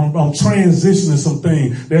of, I'm transitioning some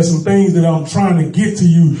things. There's some things that I'm trying to get to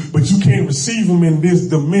you, but you can't receive them in this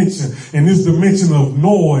dimension of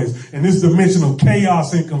noise, in this dimension of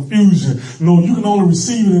chaos and confusion. No, you can only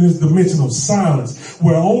receive it in this dimension of silence,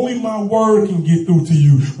 where only my word can get through to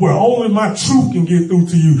you, where only my truth can get through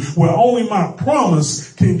to you, where only my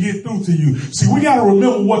promise can get through to you. See, we got to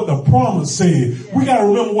remember what the promise said. We got to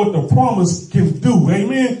remember what the promise can do.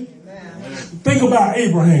 Amen. Think about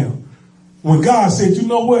Abraham. When God said, you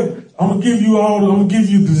know what? I'm going to give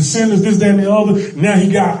you the descendants, this, that, and the other. Now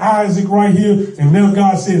he got Isaac right here. And now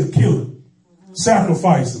God says, kill him.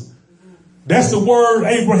 Sacrifice him. That's the word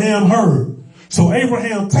Abraham heard. So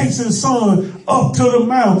Abraham takes his son up to the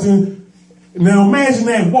mountain. Now imagine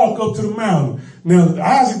that walk up to the mountain. Now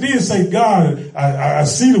Isaac did say, God, I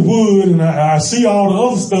see the wood and I see all the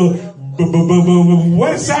other stuff. But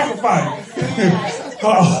what is sacrifice?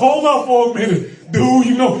 Hold up for a minute, dude.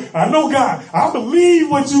 You know, I know God. I believe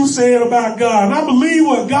what you said about God. And I believe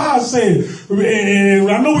what God said. And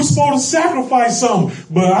I know we're supposed to sacrifice something.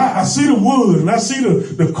 But I see the wood and I see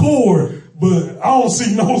the cord. But I don't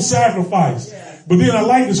see no sacrifice. But then I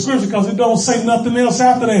like the scripture because it don't say nothing else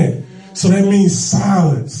after that. So that means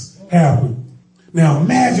silence happened. Now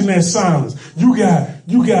imagine that silence. You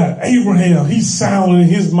got Abraham. He's silent in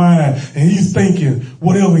his mind and he's thinking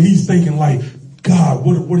whatever he's thinking, like, God,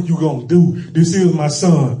 what are you going to do? This is my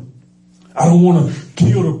son. I don't want to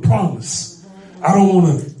kill the promise. I don't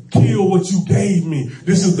want to kill what you gave me.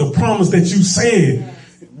 This is the promise that you said.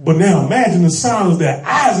 But now imagine the silence that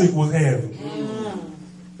Isaac was having.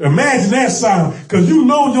 Imagine that silence. Because you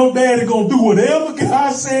know your daddy going to do whatever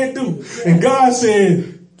God said do. And God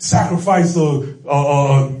said, sacrifice or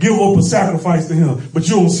give up a sacrifice to him. But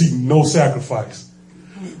you don't see no sacrifice.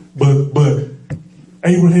 But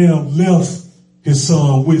Abraham left his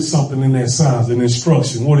son with something in that silence, an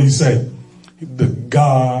instruction. What did he say? The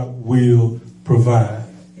God will provide.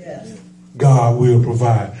 Yes. God will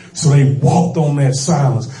provide. So they walked on that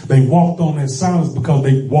silence. They walked on that silence because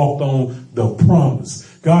they walked on the promise.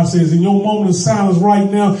 God says in your moment of silence right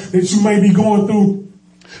now that you may be going through,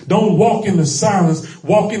 don't walk in the silence.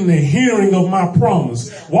 Walk in the hearing of my promise.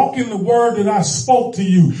 Walk in the word that I spoke to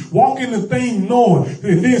you. Walk in the thing knowing.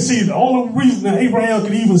 And then see, the only reason that Abraham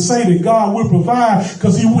could even say that God will provide,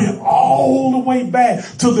 because he went all the way back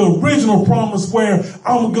to the original promise where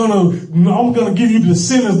I'm gonna give you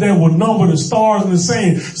descendants that will number the stars in the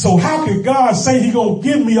sand. So how could God say he gonna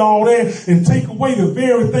give me all that and take away the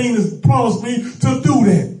very thing that's promised me to do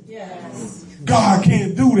that? Yes. God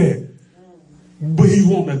can't do that. But he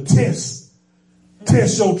want to test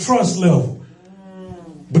your trust level.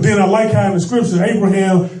 But then I like how in the scripture,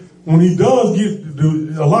 Abraham, when he does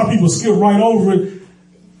a lot of people skip right over it.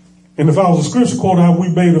 And if I was a scripture quote, I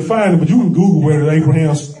would be able to find it. But you can Google where the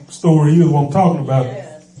Abraham's story is, what I'm talking about.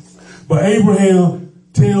 Yes. But Abraham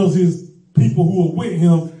tells his people who are with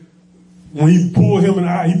him, when he pulled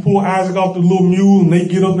Isaac off the little mule and they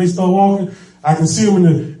get up and they start walking, I can see him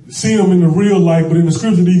in the real life, but in the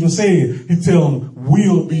scripture it even said, he tell them,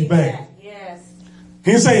 we'll be back. Yes.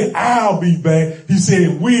 He didn't say, I'll be back. He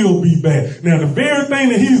said, we'll be back. Now, the very thing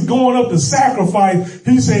that he's going up to sacrifice,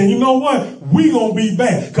 he's saying, you know what? we gonna be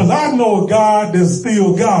back. Because I know a God that's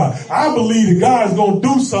still God. I believe that God is gonna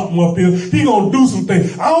do something up here. He gonna do some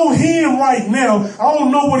things. I don't hear him right now. I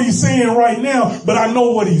don't know what he's saying right now, but I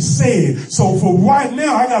know what he said. So for right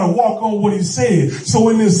now, I gotta walk on what he said. So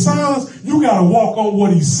in this silence, you gotta walk on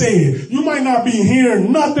what he said. You might not be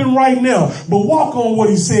hearing nothing right now, but walk on what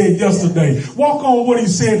he said yesterday. Walk on what he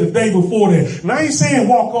said the day before that. And I ain't saying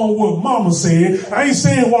walk on what mama said. I ain't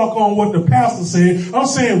saying walk on what the pastor said. I'm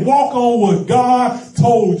saying walk on what God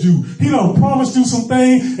told you. He done promised you some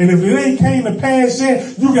things, and if it ain't came to pass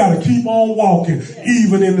yet, you gotta keep on walking,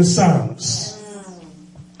 even in the silence.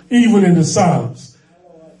 Even in the silence.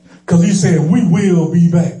 Because he said, we will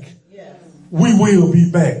be back. We will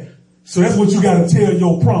be back. So that's what you got to tell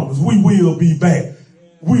your promise. We will be back.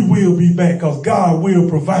 We will be back because God will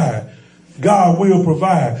provide. God will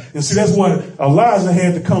provide. And see, that's what Elijah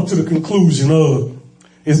had to come to the conclusion of,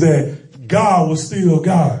 is that God was still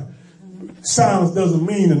God. Silence doesn't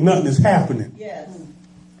mean that nothing is happening.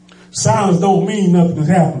 Silence don't mean nothing is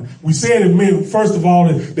happening. We said it meant, first of all,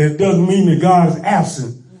 that it doesn't mean that God is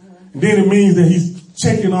absent. And then it means that he's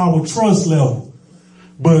checking our trust level.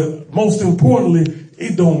 But most importantly,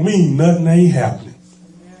 it don't mean nothing ain't happening.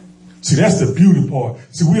 See, that's the beauty part.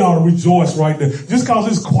 See, we ought to rejoice right there. Just because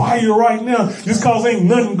it's quiet right now, just because ain't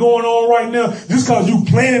nothing going on right now, just because you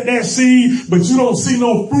planted that seed, but you don't see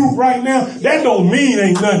no fruit right now, that don't mean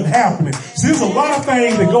ain't nothing happening. See, there's a lot of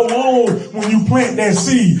things that go on when you plant that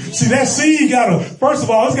seed. See, that seed first of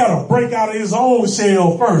all, it's gotta break out of its own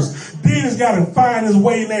shell first. Then it's gotta find its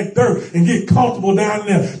way in that dirt and get comfortable down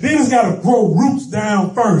there. Then it's gotta grow roots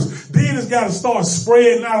down first. Then it's gotta start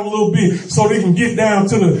spreading out a little bit so they can get down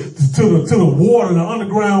to the water, the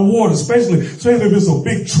underground water, especially if it's a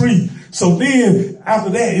big tree. So then after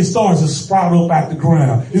that, it starts to sprout up out the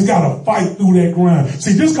ground. It's got to fight through that ground.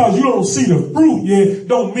 See, just because you don't see the fruit yet,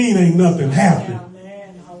 don't mean ain't nothing happening.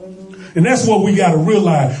 And that's what we got to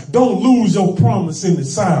realize. Don't lose your promise in the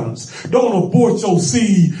silence. Don't abort your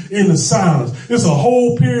seed in the silence. It's a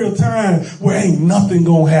whole period of time where ain't nothing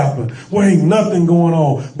going to happen, where ain't nothing going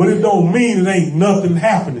on. But it don't mean it ain't nothing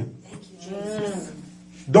happening.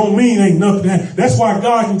 Don't mean ain't nothing happening. That's why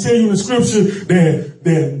God can tell you in the scripture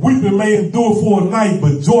that weeping may endure for a night,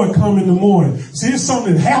 but joy come in the morning. See, it's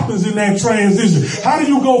something that happens in that transition. How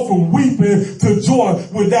do you go from weeping to joy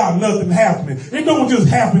without nothing happening? It don't just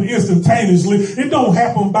happen instantaneously. It don't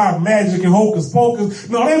happen by magic and hocus pocus.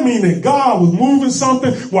 No, that means that God was moving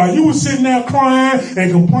something while you were sitting there crying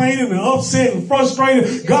and complaining and upset and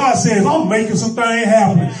frustrated. God says, I'm making some things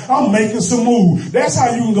happen. I'm making some move. That's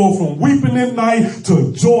how you can go from weeping at night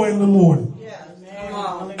to joy in the morning.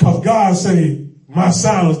 Because God said, my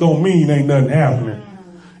silence don't mean ain't nothing happening.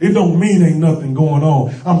 It don't mean ain't nothing going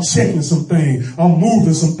on. I'm checking some things. I'm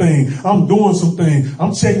moving some things. I'm doing some things.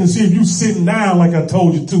 I'm checking to see if you sitting down like I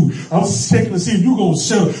told you to. I'm checking to see if you gonna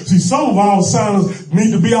shut up. See, some of our silence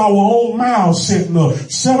need to be our own mouths shutting up.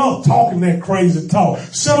 Shut up talking that crazy talk.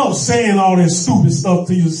 Shut up saying all that stupid stuff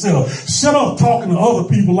to yourself. Shut up talking to other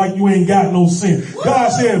people like you ain't got no sense. God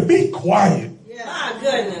said, be quiet. My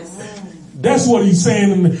goodness. That's what he's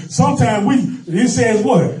saying. And sometimes he says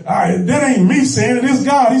what? That ain't me saying it. It's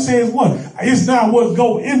God. He says what? It's not what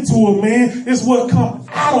go into a man. It's what comes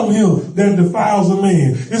out of him that defiles a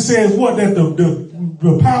man. It says what? That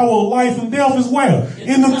the power of life and death is where?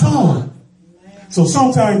 In the tongue. So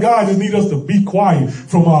sometimes God just needs us to be quiet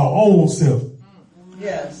from our own self.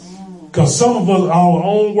 Yes. Because some of us, our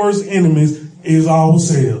own worst enemies is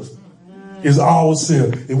ourselves. Is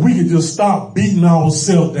ourselves. If we could just stop beating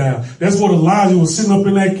ourselves down. That's what Elijah was sitting up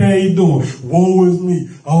in that cave doing. Woe is me.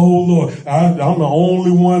 Oh Lord, I'm the only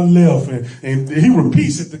one left. And he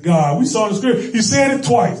repeats it to God. We saw the script. He said it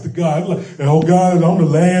twice to God. Like, oh God, I'm the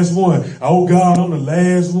last one. Oh God, I'm the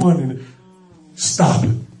last one. And stop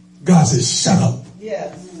it. God says, shut up.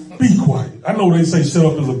 Yes. Be quiet. I know they say shut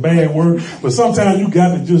up is a bad word, but sometimes you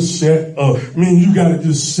got to just shut up. I mean, you got to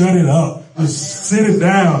just shut it up. Just sit it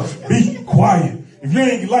down. Be quiet. If you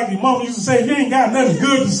ain't, like your mama used to say, if you ain't got nothing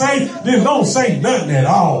good to say, then don't say nothing at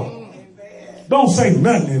all. Don't say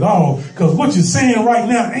nothing at all. Because what you're saying right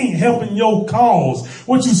now ain't helping your cause.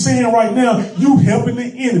 What you're saying right now, you helping the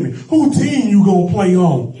enemy. Who team you gonna play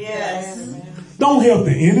on? Yes. Don't help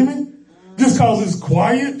the enemy. Just because it's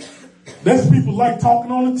quiet. That's people like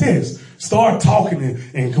talking on the text. Start talking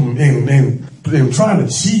and trying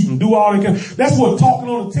to cheat and do all that. That's what talking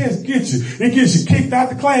on the test gets you. It gets you kicked out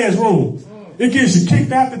the classroom. It gets you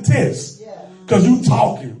kicked out the test. because you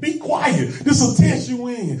talking. Be quiet. This will test you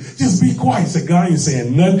in. Just be quiet. Say, God, I ain't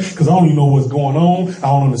saying nothing because I don't even know what's going on. I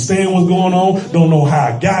don't understand what's going on. Don't know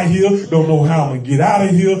how I got here. Don't know how I'm going to get out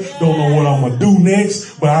of here. Don't know what I'm going to do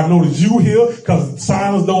next. But I know that you here because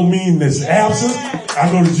silence don't mean there's absence. I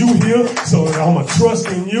know that you here, so I'm going to trust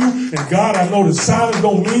in you. And God, I know that silence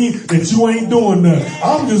don't mean that you ain't doing nothing.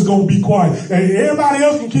 I'm just going to be quiet. And everybody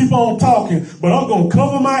else can keep on talking, but I'm going to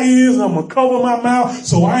cover my ears and I'm going to cover my mouth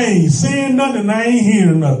so I ain't saying nothing and I ain't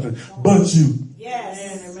hearing nothing but you.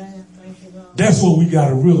 Yes. That's what we got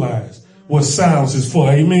to realize, what silence is for.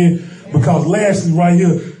 Amen. Because lastly, right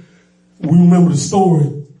here, we remember the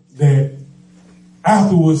story that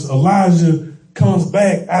afterwards Elijah comes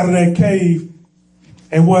back out of that cave.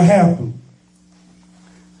 And what happened?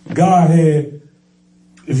 God had,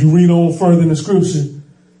 if you read on further in the scripture,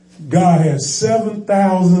 God had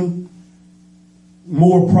 7,000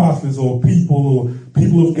 more prophets or people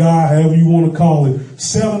of God, however you want to call it,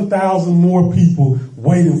 7,000 more people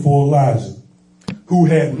waiting for Elijah who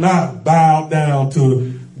had not bowed down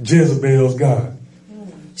to Jezebel's God.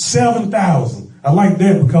 7,000. I like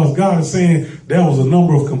that because God is saying there was a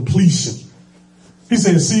number of completion. He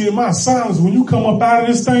said, see, in my silence, when you come up out of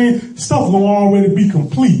this thing, stuff will already be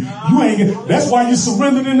complete. That's why you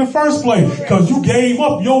surrendered in the first place. Because you gave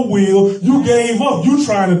up your will. You gave up. You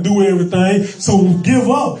trying to do everything. So give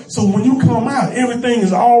up. So when you come out, everything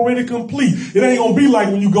is already complete. It ain't going to be like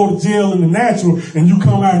when you go to jail in the natural and you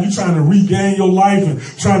come out and you trying to regain your life and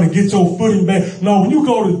trying to get your footing back. No, when you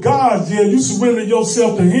go to God's jail, you surrender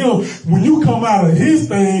yourself to him. When you come out of his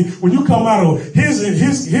thing, when you come out of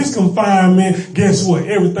his confinement, guess what?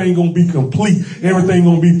 Everything gonna be complete. Everything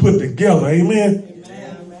gonna be put together. Amen.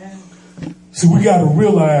 Amen. See, we got to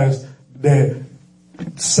realize that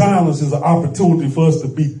silence is an opportunity for us to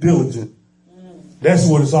be diligent. That's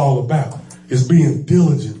what it's all about. It's being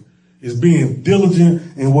diligent. It's being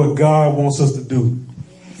diligent in what God wants us to do.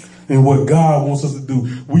 And what God wants us to do.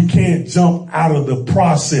 We can't jump out of the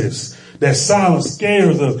process. That silence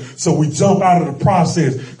scares us. So we jump out of the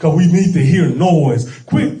process because we need to hear noise.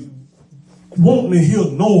 Quit wanting to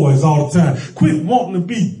hear noise all the time. Quit wanting to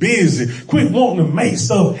be busy. Quit wanting to make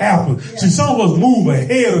stuff happen. Yeah. See, some of us move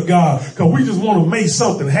ahead of God because we just want to make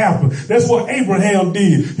something happen. That's what Abraham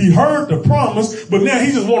did. He heard the promise, but now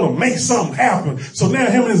he just want to make something happen. So now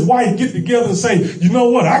him and his wife get together and say, you know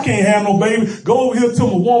what? I can't have no baby. Go over here to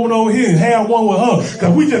my woman over here and have one with her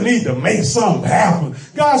because we just need to make something happen.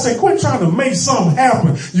 God said, quit trying to make something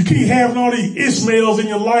happen. You keep having all these Ishmaels in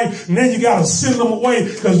your life and then you got to send them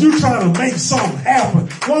away because you're trying to make something happen.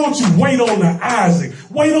 Why don't you wait on the Isaac?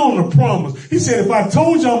 Wait on the promise. He said, if I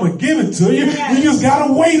told you I'm going to give it to you, you just got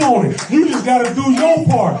to wait on it. You just got to do your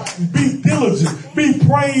part. Be diligent. Be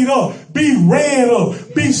prayed up. Be read up.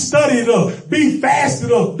 Be studied up. Be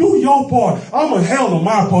fasted up. Do your part. I'm going to handle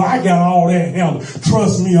my part. I got all that handled.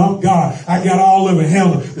 Trust me, I'm God. I got all of it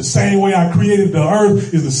handled. The same way I created the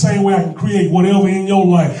earth is the same way I can create whatever in your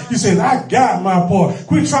life. He said, I got my part.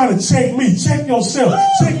 Quit trying to check me. Check yourself.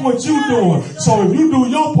 Check what you doing. So if you do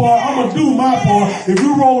your part, I'm going to do my part. If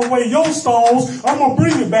you roll away your stones, I'm going to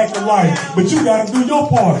bring it back to life. But you got to do your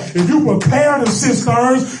part. If you prepare the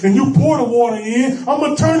cisterns and you pour the water in, I'm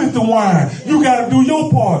going to turn it to wine. You got to do your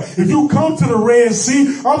part. If you come to the Red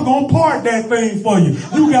Sea, I'm going to part that thing for you.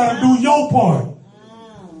 You got to do your part.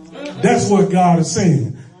 That's what God is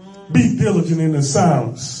saying. Be diligent in the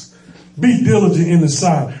silence. Be diligent in the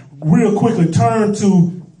silence. Real quickly, turn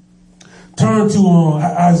to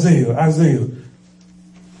Isaiah.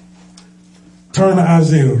 Turn to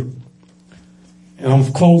Isaiah. And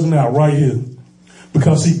I'm closing out right here.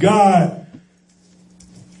 Because see, God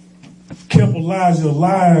kept Elijah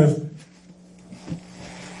alive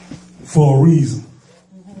for a reason.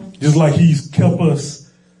 Just like he's kept us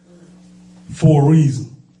for a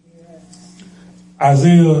reason.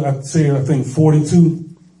 Isaiah, I think 42.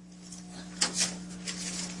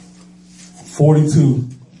 42.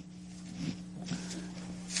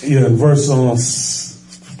 Yeah, verse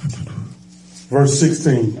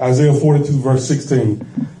 16. Isaiah 42, verse 16.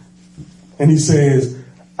 And he says,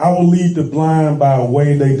 I will lead the blind by a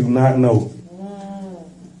way they do not know.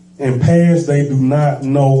 And paths they do not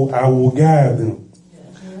know, I will guide them.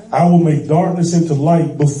 I will make darkness into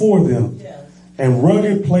light before them, and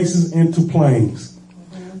rugged places into plains.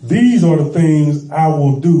 These are the things I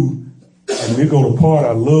will do. And they go to part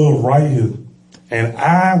I love right here. And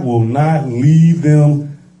I will not leave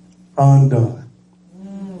them undone.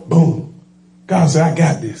 Boom. God said, I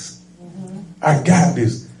got this. I got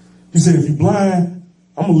this. He said, if you're blind,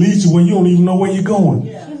 I'm going to lead you where you don't even know where you're going.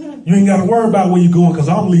 You ain't got to worry about where you're going because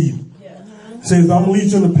I'm leading. says, I'm going to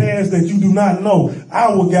lead you in the paths that you do not know.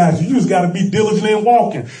 I will guide you. You just got to be diligent in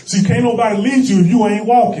walking. See, can't nobody lead you if you ain't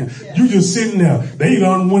walking. You just sitting there. They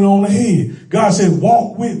done went on ahead. God said,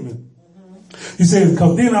 walk with me. He says,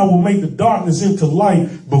 because then I will make the darkness into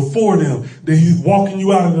light before them. That he's walking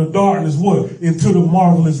you out of the darkness, what? Into the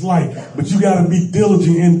marvelous light. But you got to be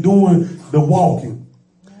diligent in doing the walking.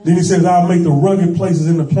 Then he says, I'll make the rugged places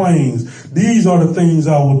in the plains. These are the things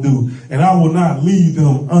I will do, and I will not leave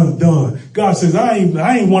them undone. God says, I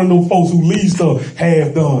ain't one of those folks who leave stuff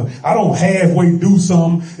half done. I don't halfway do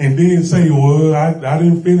something and then say, well, I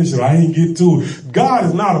didn't finish it. I ain't get to it. God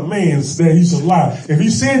is not a man that he should lie. If he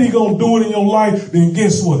said he gonna do it in your life, then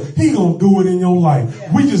guess what? He gonna do it in your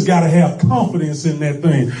life. We just gotta have confidence in that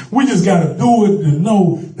thing. We just gotta do it to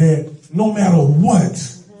know that no matter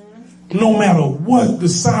what the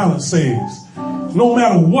silence says, no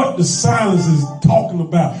matter what the silence is talking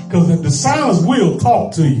about, because the silence will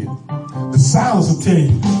talk to you. The silence will tell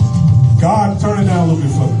you, God, turn it down a little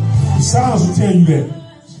bit for me. The silence will tell you that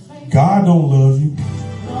God don't love you.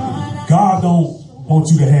 God don't want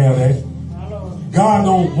you to have that. God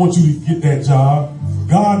don't want you to get that job.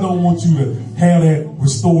 God don't want you to have that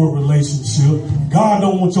restored relationship. God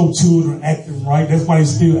don't want your children acting right. That's why they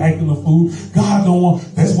still acting the fool. God don't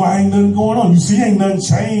want, that's why ain't nothing going on. You see, ain't nothing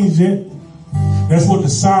changed yet. That's what the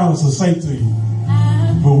silence will say to you.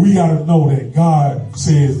 But we got to know that God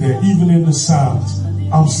says that even in the silence,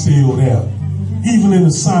 I'm still there. Even in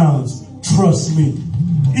the silence, trust me.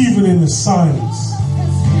 Even in the silence,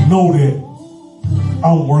 know that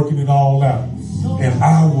I'm working it all out. And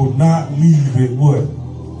I will not leave it what?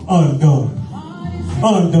 Undone.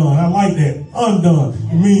 Undone. I like that. Undone.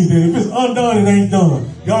 It means that if it's undone, it ain't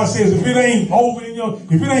done. God says if it ain't over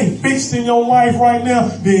if it ain't fixed in your life right now,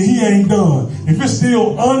 then he ain't done. If it's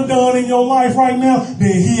still undone in your life right now,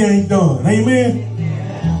 then he ain't done.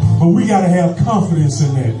 Amen? But we got to have confidence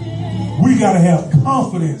in that. We got to have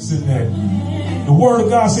confidence in that. The word of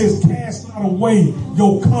God says, cast not away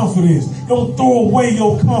your confidence. Don't throw away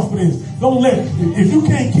your confidence. Don't let, if you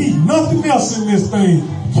can't keep nothing else in this thing,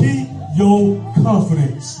 keep your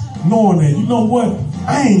confidence. Knowing that, you know what?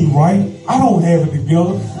 I ain't right. I don't have it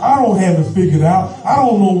together. I don't have it figured out. I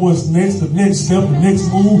don't know what's next, the next step, the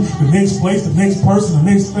next move, the next place, the next person,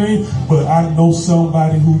 the next thing. But I know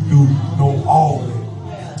somebody who do know all of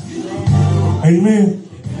that. Amen.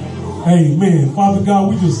 Amen. Father God,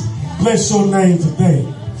 we just bless your name today.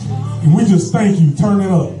 And we just thank you. Turn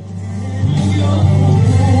it up.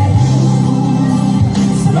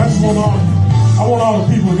 And I want all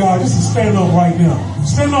the people of God just to stand up right now.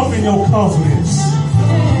 Stand up in your confidence.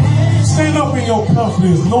 Stand up in your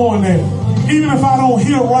confidence knowing that even if I don't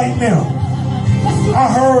hear right now,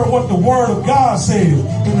 I heard what the word of God says.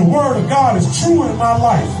 And the word of God is true in my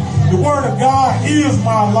life. The word of God is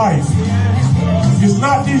my life. It's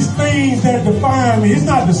not these things that define me. It's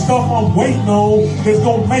not the stuff I'm waiting on that's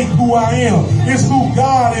going to make who I am. It's who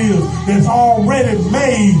God is that's already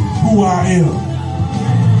made who I am.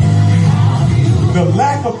 The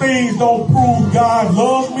lack of things don't prove God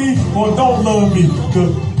loves me or don't love me.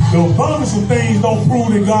 The abundance of things don't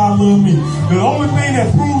prove that God loves me. The only thing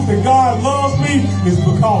that proves that God loves me is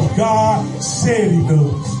because God said he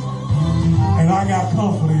does. And I got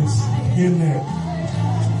confidence in that.